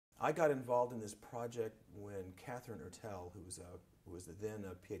I got involved in this project when Catherine Ertel, who was then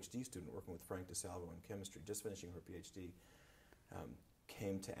a PhD student working with Frank DeSalvo in chemistry, just finishing her PhD,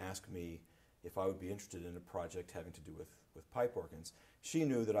 came to ask me if I would be interested in a project having to do with pipe organs. She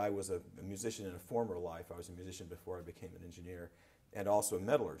knew that I was a musician in a former life. I was a musician before I became an engineer, and also a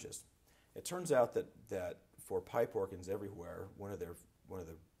metallurgist. It turns out that for pipe organs everywhere, one of the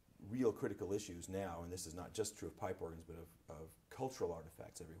real critical issues now, and this is not just true of pipe organs but of cultural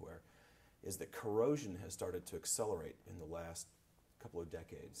artifacts everywhere, is that corrosion has started to accelerate in the last couple of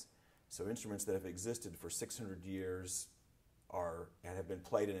decades. So instruments that have existed for 600 years and have been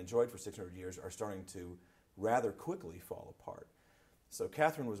played and enjoyed for 600 years are starting to rather quickly fall apart. So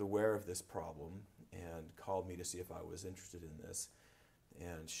Catherine was aware of this problem and called me to see if I was interested in this.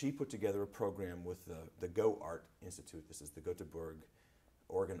 And she put together a program with the GOArt Institute. This is the Gothenburg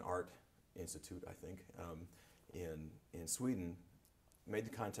Organ Art Institute, I think, in Sweden. Made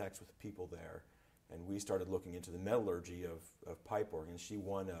the contacts with the people there, and we started looking into the metallurgy of pipe organs. She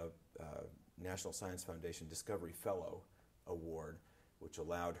won a National Science Foundation Discovery Fellow Award, which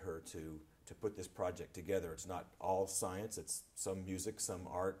allowed her to put this project together. It's not all science, it's some music, some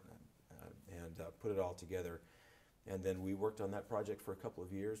art, and put it all together. And then we worked on that project for a couple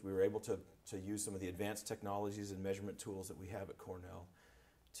of years. We were able to use some of the advanced technologies and measurement tools that we have at Cornell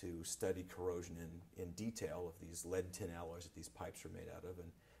to study corrosion in detail of these lead tin alloys that these pipes are made out of,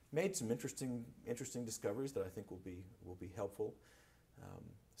 and made some interesting discoveries that I think will be helpful.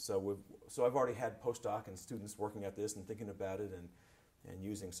 So I've already had postdoc and students working at this and thinking about it, and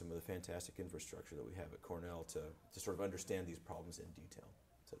using some of the fantastic infrastructure that we have at Cornell to sort of understand these problems in detail.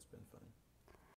 So it's been fun.